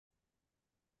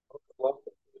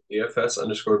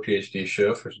EFS_PhD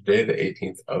show for today, the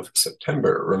 18th of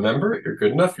September. Remember, you're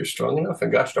good enough, you're strong enough,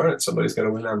 and gosh darn it, somebody's got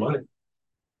to win our money.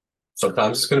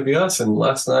 Sometimes it's going to be us. And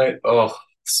last night, oh,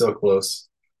 so close.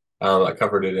 I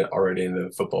covered it already in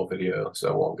the football video, so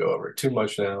I won't go over it too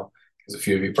much now because a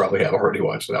few of you probably have already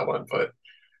watched that one. But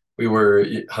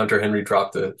Hunter Henry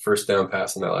dropped the first down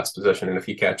pass on that last possession, and if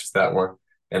he catches that one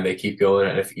and they keep going,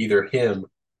 and if either him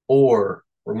or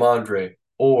Ramondre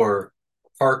or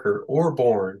Parker or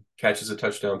Bourne catches a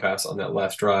touchdown pass on that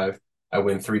last drive, I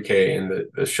win 3K in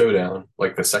the showdown,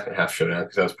 like the second half showdown,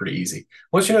 because that was pretty easy.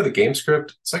 Once you know the game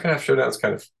script, second half showdown is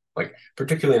kind of like,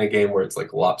 particularly in a game where it's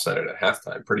like lopsided at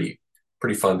halftime, pretty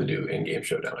fun to do in game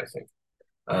showdown, I think.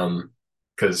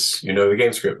 Because you know the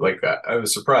game script. Like I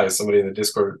was surprised. Somebody in the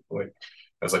Discord, like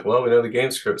I was like, "Well, we know the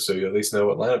game script, so you at least know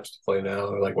what lineups to play now,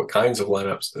 or like what kinds of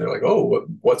lineups." And they're like, "Oh,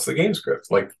 what's the game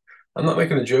script?" Like I'm not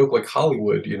making a joke like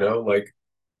Hollywood, you know. Like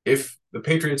if the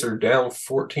Patriots are down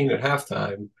 14 at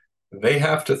halftime, they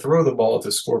have to throw the ball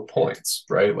to score points,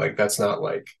 right? Like that's not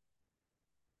like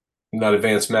not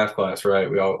advanced math class, right?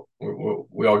 We all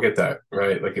get that,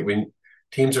 right? Like when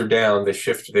teams are down, they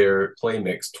shift their play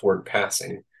mix toward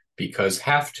passing because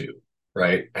have to,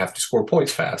 right? Have to score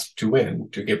points fast to win,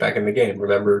 to get back in the game.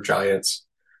 Remember, Giants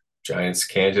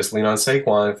can't just lean on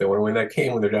Saquon if they want to win that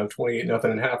game when they're down 28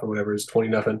 nothing and a half or whatever, it's 20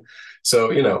 nothing.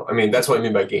 So, I mean, that's what I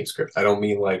mean by game script. I don't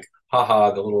mean like,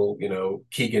 haha, the little,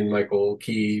 Keegan Michael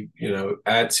Key,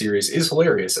 ad series is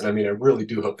hilarious. And I mean, I really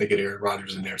do hope they get Aaron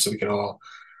Rodgers in there so we can all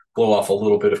blow off a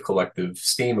little bit of collective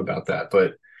steam about that.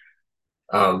 But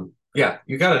yeah,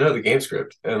 you got to know the game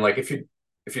script. And like if you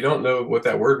don't know what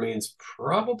that word means,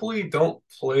 probably don't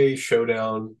play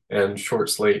Showdown and Short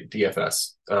Slate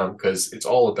DFS because it's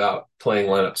all about playing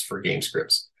lineups for game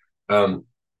scripts. I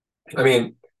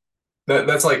mean,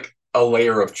 that's like a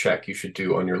layer of check you should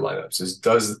do on your lineups is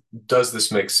does this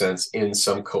make sense in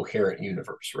some coherent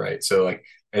universe, right? So like,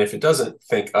 and if it doesn't,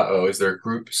 think, uh-oh, is there a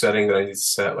group setting that I need to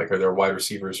set? Like, are there wide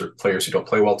receivers or players who don't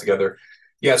play well together?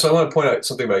 Yeah, so I want to point out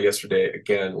something about yesterday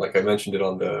again, like I mentioned it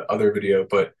on the other video,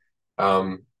 but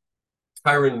um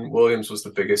Kyron Williams was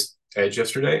the biggest edge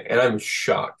yesterday, and I'm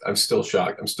shocked. I'm still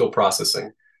shocked. I'm still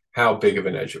processing how big of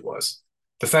an edge it was.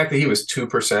 The fact that he was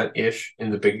 2% ish in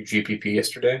the big GPP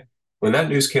yesterday, when that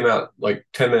news came out like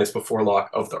 10 minutes before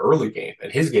lock of the early game,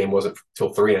 and his game wasn't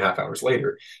until 3.5 hours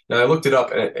later. Now, I looked it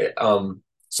up, and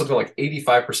something like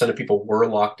 85% of people were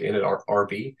locked in at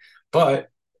RB, but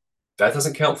that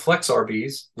doesn't count flex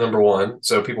RBs, number one.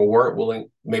 So people weren't willing,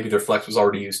 maybe their flex was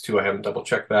already used too. I haven't double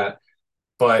checked that.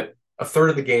 But a third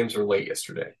of the games are late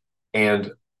yesterday, and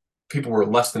people were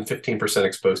less than 15%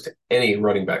 exposed to any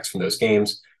running backs from those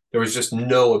games. There was just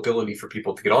no ability for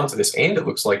people to get onto this. And it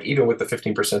looks like even with the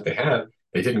 15% they had,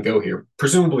 they didn't go here,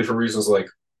 presumably for reasons like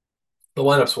the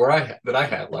lineups that I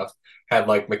had left had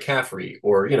like McCaffrey,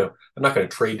 or, I'm not going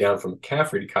to trade down from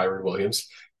McCaffrey to Kyron Williams.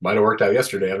 Might have worked out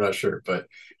yesterday. I'm not sure. But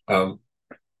um,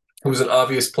 it was an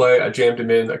obvious play. I jammed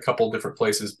him in a couple different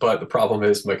places, but the problem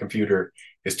is my computer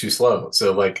is too slow.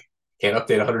 So like can't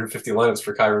update 150 lineups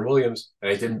for Kyron Williams,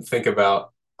 and I didn't think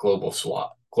about global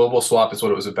swap. Global swap is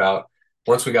what it was about.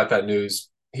 Once we got that news,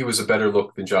 he was a better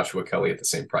look than Joshua Kelly at the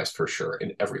same price for sure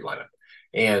in every lineup.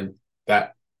 And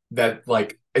that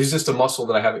like is just a muscle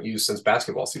that I haven't used since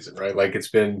basketball season, right? Like it's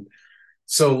been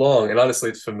so long, and honestly,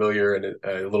 it's familiar and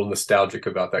a little nostalgic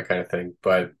about that kind of thing.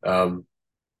 But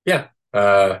yeah,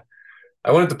 I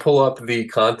wanted to pull up the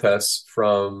contests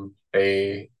from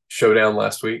a showdown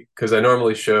last week because I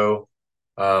normally show.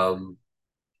 Um,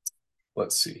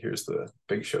 let's see, here's the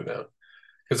big showdown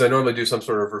because I normally do some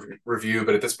sort of review,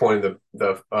 but at this point in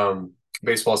the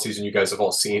baseball season, you guys have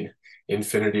all seen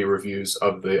infinity reviews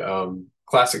of the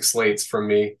classic slates from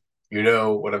me. You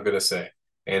know what I'm going to say,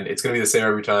 and it's going to be the same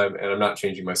every time. And I'm not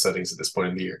changing my settings at this point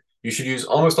in the year. You should use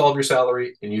almost all of your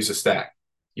salary and use a stack.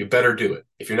 You better do it.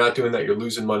 If you're not doing that, you're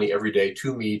losing money every day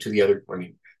to me, to the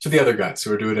other guys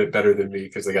who are doing it better than me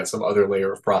because they got some other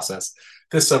layer of process.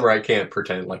 This summer, I can't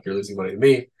pretend like you're losing money to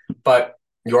me, but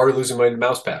you are losing money to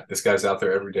Mousepad. This guy's out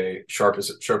there every day, sharp as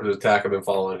attack. I've been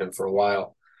following him for a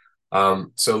while.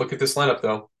 So look at this lineup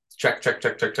though. Check, check,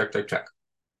 check, check, check, check, check.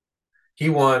 He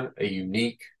won a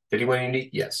unique. Did he win a unique?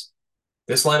 Yes.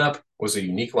 This lineup was a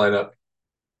unique lineup,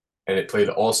 and it played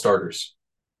all starters.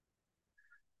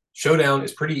 Showdown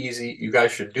is pretty easy. You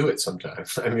guys should do it sometime.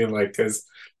 I mean, like, because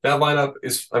that lineup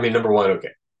is, I mean, number one,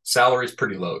 okay, salary's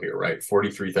pretty low here, right?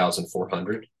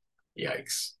 43,400.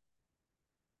 Yikes.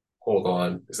 Hold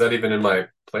on. Is that even in my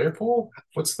player pool?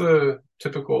 What's the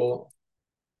typical?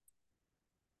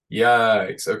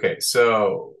 Yikes. Okay,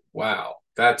 so wow,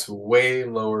 that's way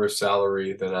lower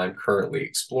salary than I'm currently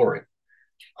exploring.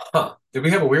 Huh. Did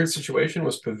we have a weird situation?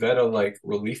 Was Pavetta like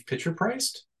relief pitcher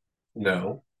priced?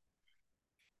 No.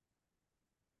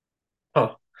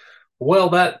 Huh. Well,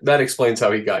 that explains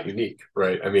how he got unique,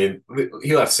 right? I mean,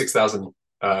 he left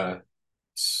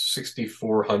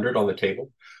 6,400 on the table.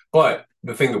 But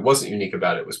the thing that wasn't unique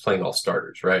about it was playing all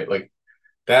starters, right? Like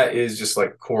that is just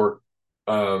like core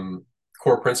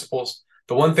principles.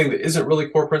 The one thing that isn't really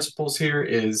core principles here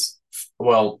is,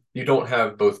 well, you don't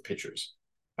have both pitchers.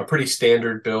 A pretty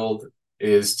standard build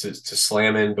is to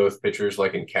slam in both pitchers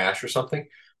like in cash or something.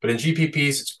 But in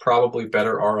GPPs, it's probably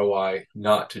better ROI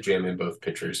not to jam in both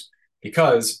pitchers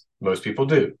because most people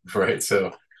do, right?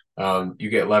 So you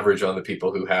get leverage on the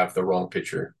people who have the wrong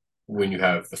pitcher when you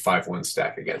have the 5-1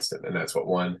 stack against them. And that's what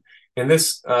won. In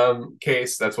this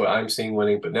case, that's what I'm seeing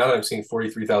winning. But now that I'm seeing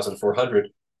 43,400,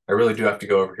 I really do have to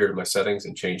go over here to my settings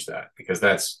and change that because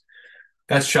that's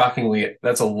shockingly,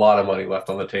 that's a lot of money left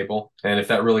on the table. And if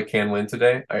that really can win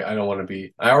today, I don't want to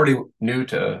be, I already knew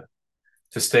to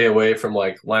stay away from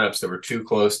like lineups that were too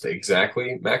close to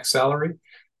exactly max salary,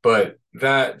 but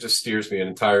that just steers me an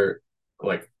entire,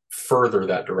 like further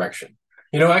that direction.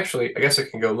 Actually, I guess I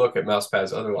can go look at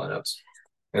Mousepad's other lineups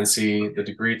and see the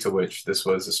degree to which this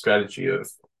was a strategy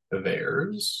of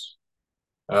theirs.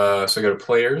 So I go to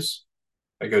players,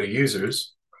 I go to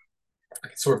users, I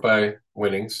can sort by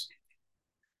winnings.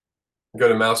 Go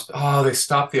to mouse. Oh, they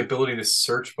stopped the ability to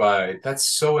search by. That's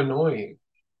so annoying.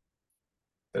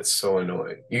 That's so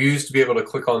annoying. You used to be able to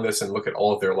click on this and look at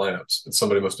all of their lineups, and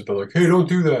somebody must have been like, "Hey, don't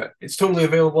do that. It's totally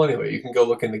available anyway. You can go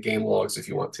look in the game logs if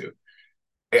you want to."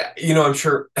 Yeah, I'm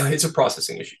sure it's a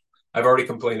processing issue. I've already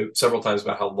complained several times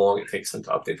about how long it takes them to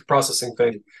update the processing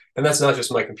thing, and that's not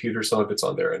just my computer. Some of it's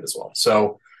on their end as well.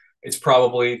 So it's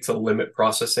probably to limit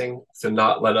processing to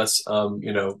not let us,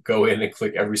 go in and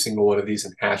click every single one of these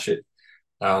and hash it.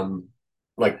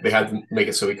 Like they had to make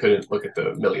it so we couldn't look at the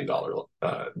 $1 million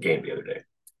game the other day.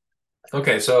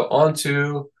 Okay, so on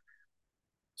to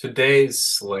today's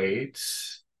slate.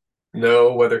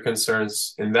 No weather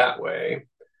concerns in that way.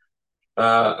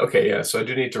 Okay, yeah, so I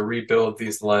do need to rebuild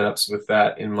these lineups with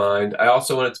that in mind. I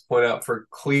also wanted to point out for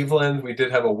Cleveland, we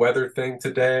did have a weather thing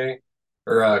today,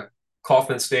 or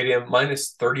Kauffman Stadium,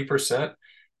 minus 30%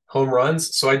 home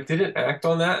runs. So I didn't act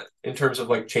on that in terms of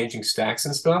like changing stacks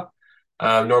and stuff.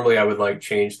 Normally I would like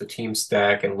change the team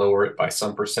stack and lower it by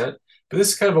some percent. But this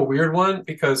is kind of a weird one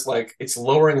because like it's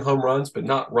lowering home runs, but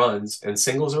not runs, and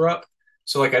singles are up.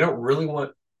 So like I don't really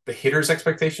want the hitter's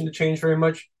expectation to change very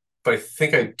much, but I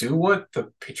think I do want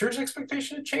the pitcher's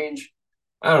expectation to change.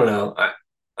 I don't know.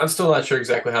 I'm still not sure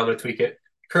exactly how I'm going to tweak it.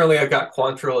 Currently, I've got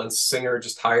Quantrill and Singer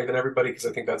just higher than everybody because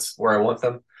I think that's where I want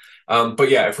them. But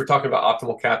yeah, if we're talking about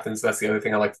optimal captains, that's the other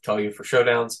thing I like to tell you for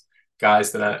showdowns.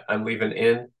 Guys that I'm leaving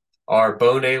in are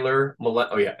Bo Naylor.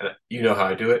 Oh yeah, you know how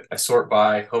I do it. I sort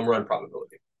by home run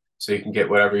probability. So you can get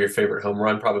whatever your favorite home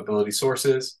run probability source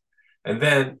is. And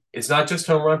then it's not just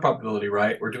home run probability,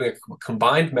 right? We're doing a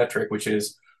combined metric, which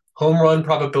is home run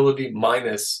probability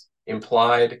minus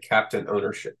implied captain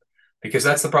ownership, because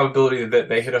that's the probability that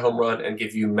they hit a home run and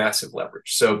give you massive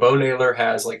leverage. So Bo Naylor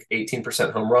has like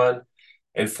 18% home run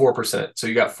and 4%. So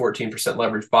you got 14%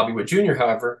 leverage. Bobby Witt Jr.,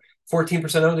 however,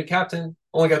 14% owned a captain,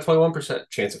 only got 21%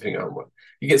 chance of hitting a home run.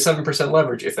 You get 7%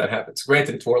 leverage if that happens.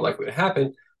 Granted, it's more likely to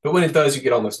happen, but when it does, you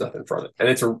get almost nothing from it. And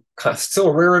it's still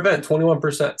a rare event,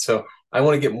 21%. So I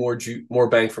want to get more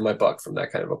bang for my buck from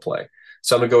that kind of a play.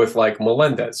 So I'm going to go with like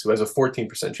Melendez, who has a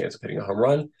 14% chance of hitting a home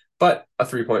run, but a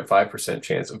 3.5%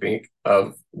 chance of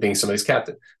being somebody's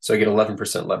captain. So I get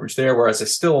 11% leverage there, whereas I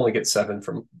still only get 7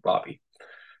 from Bobby.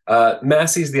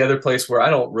 Massey's the other place where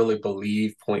I don't really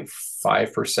believe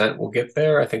 0.5% will get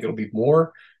there. I think it'll be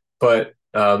more, but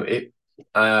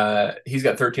he's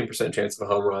got 13% chance of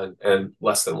a home run and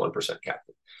less than 1%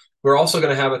 captain. We're also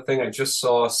going to have a thing. I just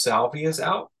saw Salvi is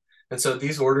out. And so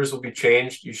these orders will be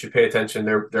changed. You should pay attention.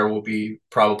 There will be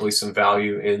probably some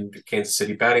value in the Kansas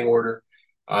City batting order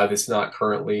that's not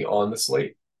currently on the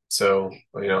slate. So,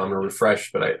 I'm going to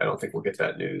refresh, but I don't think we'll get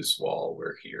that news while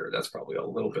we're here. That's probably a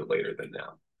little bit later than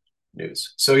now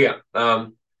news. So, yeah,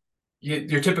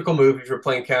 your typical move, if you're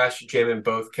playing cash, you jam in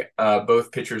both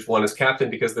pitchers, one as captain,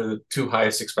 because they're the two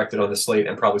highest expected on the slate,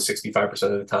 and probably 65%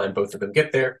 of the time both of them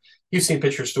get there. You've seen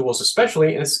pitchers duels,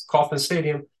 especially in Kauffman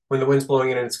Stadium, when the wind's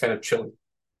blowing in and it's kind of chilly.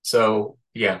 So,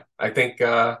 yeah, I think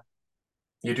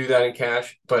you do that in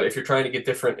cash. But if you're trying to get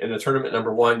different in a tournament,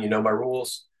 number one, you know my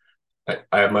rules.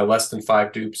 I have my less than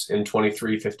 5 dupes in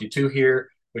 2352 here,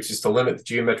 which is to limit the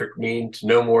geometric mean to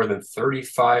no more than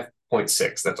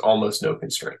 35.6. That's almost no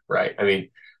constraint, right? I mean,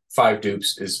 5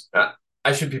 dupes is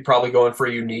I should be probably going for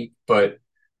a unique, but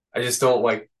I just don't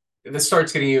like this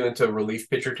starts getting you into relief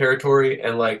pitcher territory,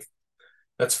 and like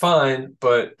that's fine,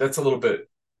 but that's a little bit.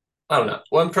 I don't know.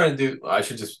 What I'm trying to do, I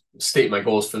should just state my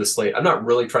goals for the slate. I'm not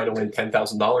really trying to win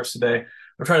 $10,000 today.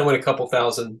 I'm trying to win a couple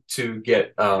thousand to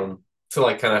get to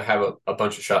like kind of have a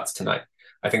bunch of shots tonight.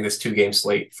 I think this 2 game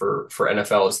slate for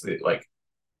NFL is the like.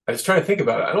 I was trying to think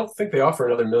about it. I don't think they offer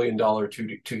another $1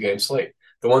 million two game slate.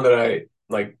 The one that I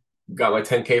like got my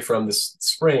 10K from this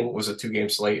spring was a 2 game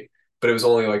slate, but it was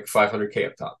only like 500K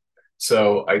up top.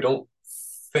 So I don't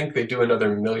think they do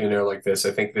another millionaire like this.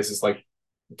 I think this is like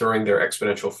during their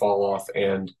exponential fall off,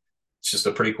 and it's just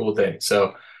a pretty cool day.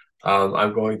 So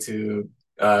I'm going to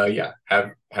yeah,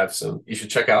 have some. You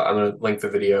should check out. I'm going to link the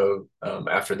video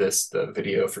after this, the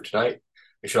video for tonight.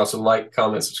 You should also like,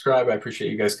 comment, subscribe. I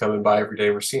appreciate you guys coming by every day.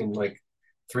 We're seeing like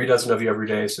 3 dozen of you every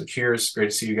day. So cheers.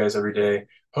 Great to see you guys every day.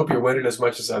 Hope you're winning as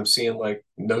much as I'm seeing like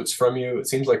notes from you. It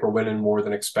seems like we're winning more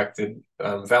than expected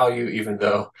value, even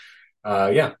though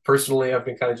yeah, personally, I've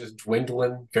been kind of just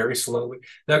dwindling very slowly.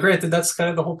 Now, granted, that's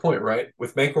kind of the whole point, right?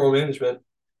 With bankroll management,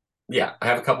 yeah, I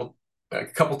have a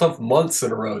couple tough months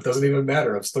in a row. It doesn't even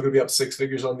matter. I'm still gonna be up 6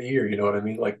 figures on the year. You know what I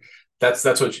mean? Like that's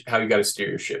how you got to steer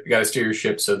your ship. You got to steer your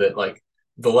ship so that like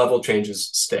the level changes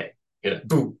stay.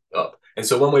 Boom up. And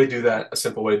so one way to do that, a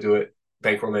simple way to do it,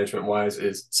 bankroll management wise,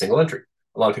 is single entry.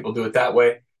 A lot of people do it that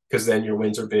way because then your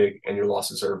wins are big and your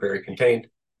losses are very contained.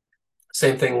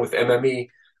 Same thing with MME.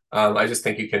 I just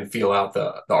think you can feel out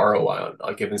the ROI on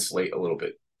a given slate a little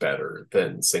bit better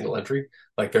than single entry.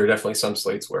 Like there are definitely some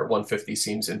slates where 150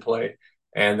 seems in play,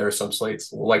 and there are some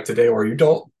slates like today where you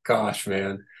don't. Gosh,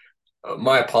 man,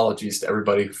 my apologies to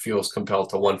everybody who feels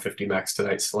compelled to 150 max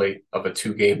tonight slate of a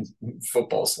 2 game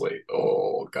football slate.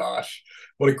 Oh gosh,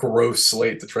 what a gross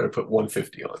slate to try to put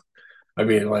 150 on. I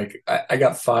mean, like I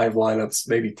got 5 lineups,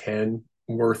 maybe 10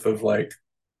 worth of like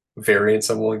variants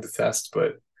I'm willing to test,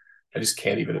 but I just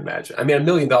can't even imagine. I mean, $1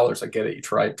 million, I get it. You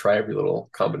try every little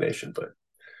combination, but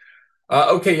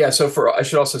okay, yeah. So I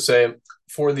should also say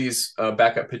for these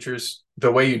backup pitchers,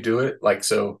 the way you do it, like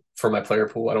so for my player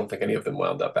pool, I don't think any of them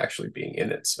wound up actually being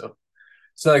in it. So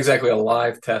it's not exactly a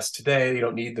live test today. You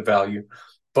don't need the value,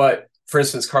 but for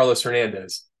instance, Carlos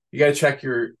Hernandez, you got to check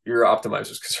your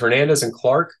optimizers because Hernandez and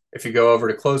Clark. If you go over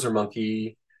to Closer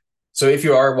Monkey, so if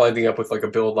you are winding up with like a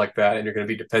build like that and you're going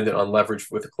to be dependent on leverage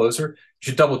with a closer, you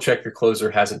should double check your closer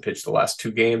hasn't pitched the last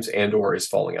 2 games and or is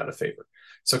falling out of favor.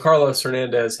 So Carlos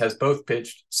Hernandez has both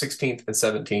pitched 16th and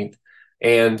 17th,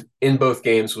 and in both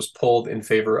games was pulled in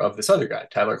favor of this other guy,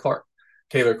 Taylor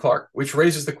Clark, which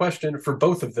raises the question for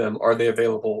both of them, are they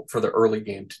available for the early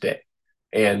game today?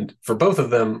 And for both of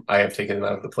them, I have taken them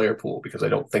out of the player pool because I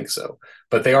don't think so.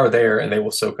 But they are there and they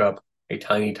will soak up a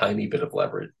tiny, tiny bit of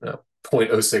leverage. No,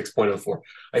 0.06, 0.04.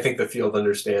 I think the field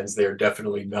understands they're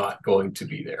definitely not going to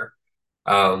be there.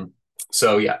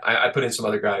 So yeah, I put in some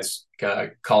other guys,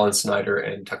 Colin Snyder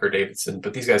and Tucker Davidson,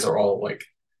 but these guys are all like,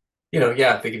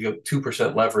 yeah, they give you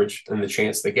 2% leverage and the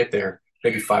chance they get there,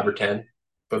 maybe 5 or 10.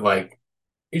 But like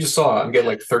you just saw, I'm getting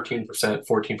like 13%,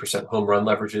 14% home run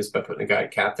leverages by putting a guy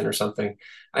at captain or something.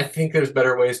 I think there's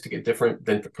better ways to get different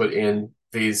than to put in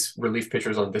these relief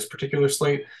pitchers on this particular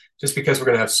slate, just because we're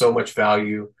going to have so much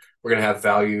value. We're going to have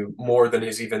value more than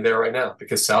is even there right now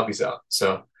because Salvi's out.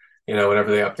 So,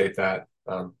 whenever they update that,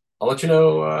 I'll let you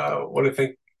know what I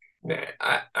think. Nah,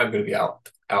 I'm going to be out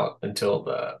until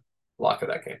the lock of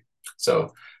that game.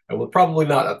 So I will probably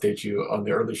not update you on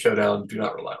the early showdown. Do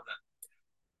not rely on that.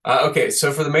 Okay,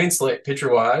 so for the main slate,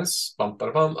 pitcher-wise,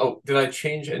 oh, did I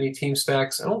change any team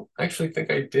stacks? I don't actually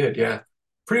think I did. Yeah,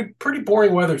 pretty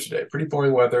boring weather today. Pretty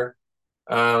boring weather.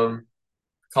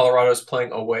 Colorado's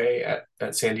playing away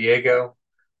at San Diego.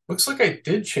 Looks like I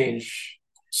did change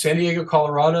San Diego,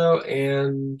 Colorado,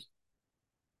 and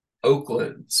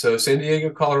Oakland. So San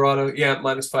Diego, Colorado, yeah,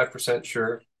 -5%,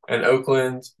 sure. And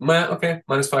Oakland, okay,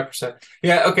 -5%.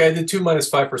 Yeah, okay, I did 2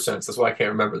 -5%. That's why I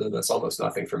can't remember them. That's almost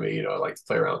nothing for me. I like to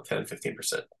play around 10,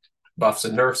 15% buffs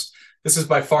and nerfs. This is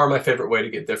by far my favorite way to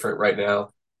get different right now.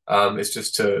 It's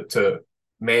just to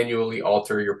manually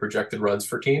alter your projected runs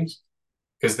for teams,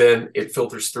 because then it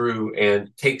filters through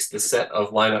and takes the set of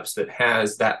lineups that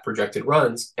has that projected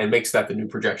runs and makes that the new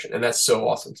projection. And that's so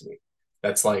awesome to me.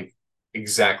 That's like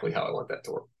exactly how I want that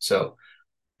to work. So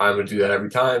I'm going to do that every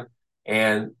time.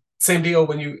 And same deal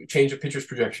when you change a pitcher's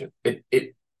projection.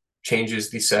 It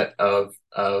changes the set of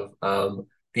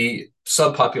the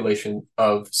subpopulation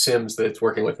of sims that it's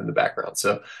working with in the background.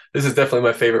 So this is definitely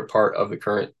my favorite part of the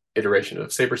current iteration of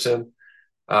SaberSim.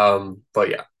 But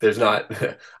yeah, there's not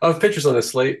of pitchers on the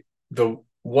slate. The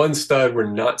one stud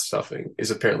we're not stuffing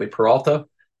is apparently Peralta.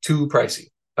 Too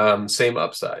pricey. Same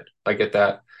upside. I get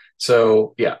that.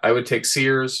 So yeah, I would take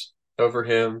Sears. over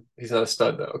him. He's not a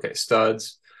stud, though. Okay,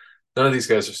 studs. None of these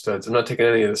guys are studs. I'm not taking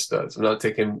any of the studs. I'm not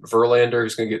taking Verlander,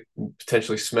 who's going to get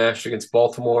potentially smashed against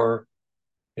Baltimore.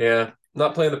 Yeah,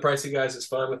 not playing the pricey guys is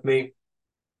fine with me.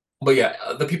 But yeah,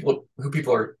 the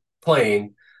people are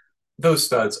playing, those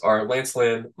studs are Lance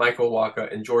Lynn, Michael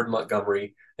Wacha, and Jordan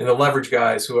Montgomery. And the leverage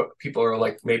guys who people are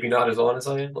like maybe not as on as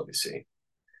I am. Let me see.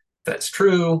 That's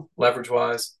true, leverage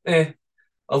wise. A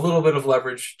little bit of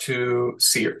leverage to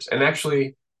Sears. And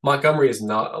actually, Montgomery is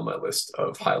not on my list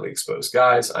of highly exposed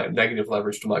guys. I have negative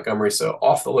leverage to Montgomery. So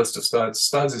off the list of studs,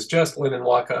 studs is just Lynn and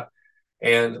Wacha,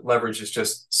 and leverage is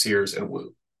just Sears and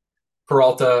Wu.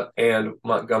 Peralta and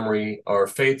Montgomery are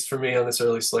fades for me on this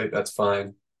early slate. That's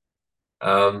fine.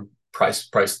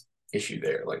 Price issue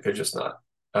there. Like they're just not.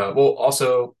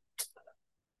 Also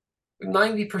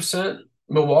 90%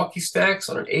 Milwaukee stacks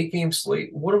on an 8-game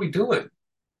slate. What are we doing?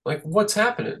 Like, what's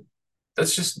happening?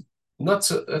 That's just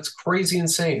nuts. That's crazy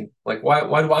insane. Like,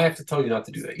 why do I have to tell you not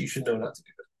to do that? You should know not to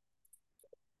do that.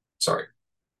 Sorry.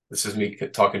 This is me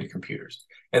talking to computers.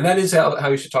 And that is how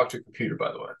you should talk to a computer,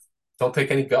 by the way. Don't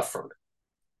take any guff from it.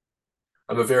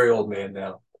 I'm a very old man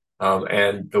now.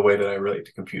 And the way that I relate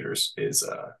to computers is,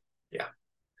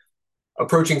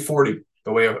 approaching 40.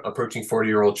 The way approaching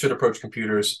 40-year-old should approach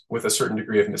computers with a certain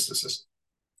degree of mysticism.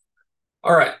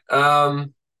 All right.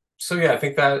 So yeah, I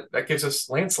think that gives us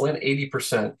Lance Lynn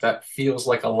 80%. That feels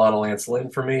like a lot of Lance Lynn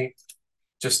for me.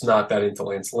 Just not that into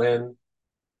Lance Lynn.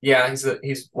 Yeah,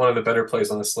 he's one of the better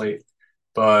plays on the slate,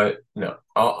 but no,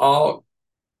 I'll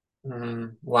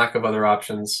lack of other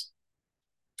options.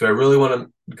 Do I really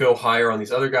want to go higher on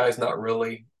these other guys? Not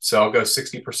really. So I'll go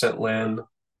 60% Lynn,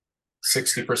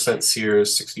 60%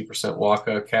 Sears, 60%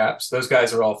 Wacha caps. Those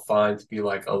guys are all fine to be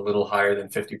like a little higher than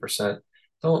 50%.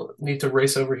 Don't need to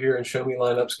race over here and show me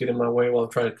lineups, get in my way while I'm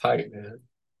trying to tight, man.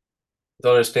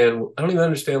 Don't understand. I don't even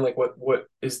understand like what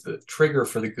is the trigger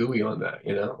for the GUI on that,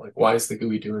 you know? Like why is the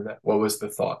GUI doing that? What was the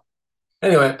thought?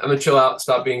 Anyway, I'm gonna chill out,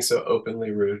 stop being so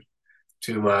openly rude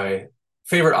to my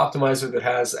favorite optimizer that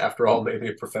has, after all, made me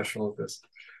a professional at this.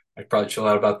 I'd probably chill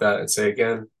out about that and say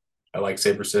again, I like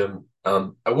SaberSim.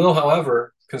 I will,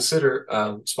 however, consider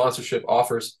sponsorship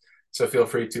offers. So feel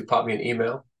free to pop me an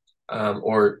email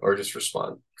or just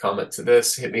comment to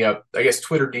this. Hit me up. I guess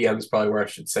Twitter DM is probably where I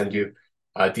should send you.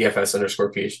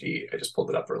 DFS_PhD. I just pulled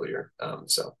it up earlier.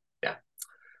 So yeah.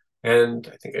 And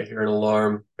I think I hear an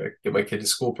alarm. I get my kid to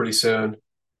school pretty soon.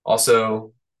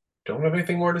 Also, don't have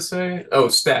anything more to say. Oh,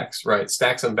 stacks, right.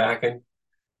 Stacks I'm backing.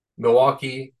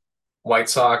 Milwaukee, White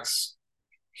Sox.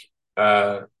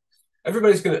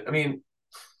 Everybody's going to, I mean,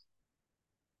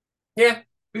 yeah,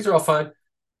 these are all fine.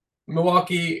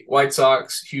 Milwaukee, White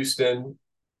Sox, Houston,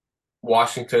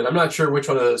 Washington. I'm not sure which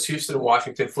one of those. Houston and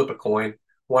Washington, flip a coin.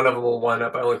 One of them will wind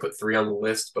up. I only put 3 on the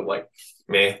list, but like,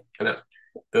 meh. I know.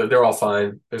 They're all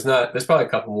fine. There's probably a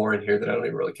couple more in here that I don't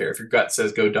even really care. If your gut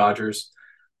says go Dodgers,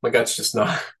 my gut's just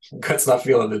not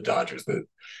feeling the Dodgers.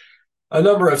 A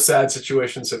number of sad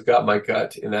situations have got my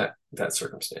gut in that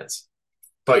circumstance.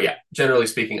 But yeah, generally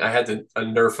speaking, I had to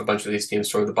nerf a bunch of these teams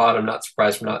toward the bottom. Not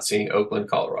surprised from not seeing Oakland,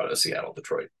 Colorado, Seattle,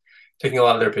 Detroit, taking a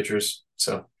lot of their pitchers.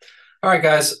 So, all right,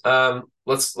 guys,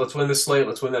 let's win this slate.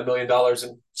 Let's win that $1 million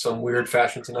in some weird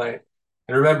fashion tonight.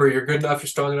 And remember, you're good enough, you're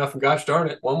strong enough, and gosh darn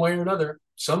it, one way or another,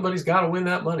 somebody's got to win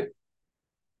that money.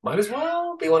 Might as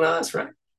well be one of us, right?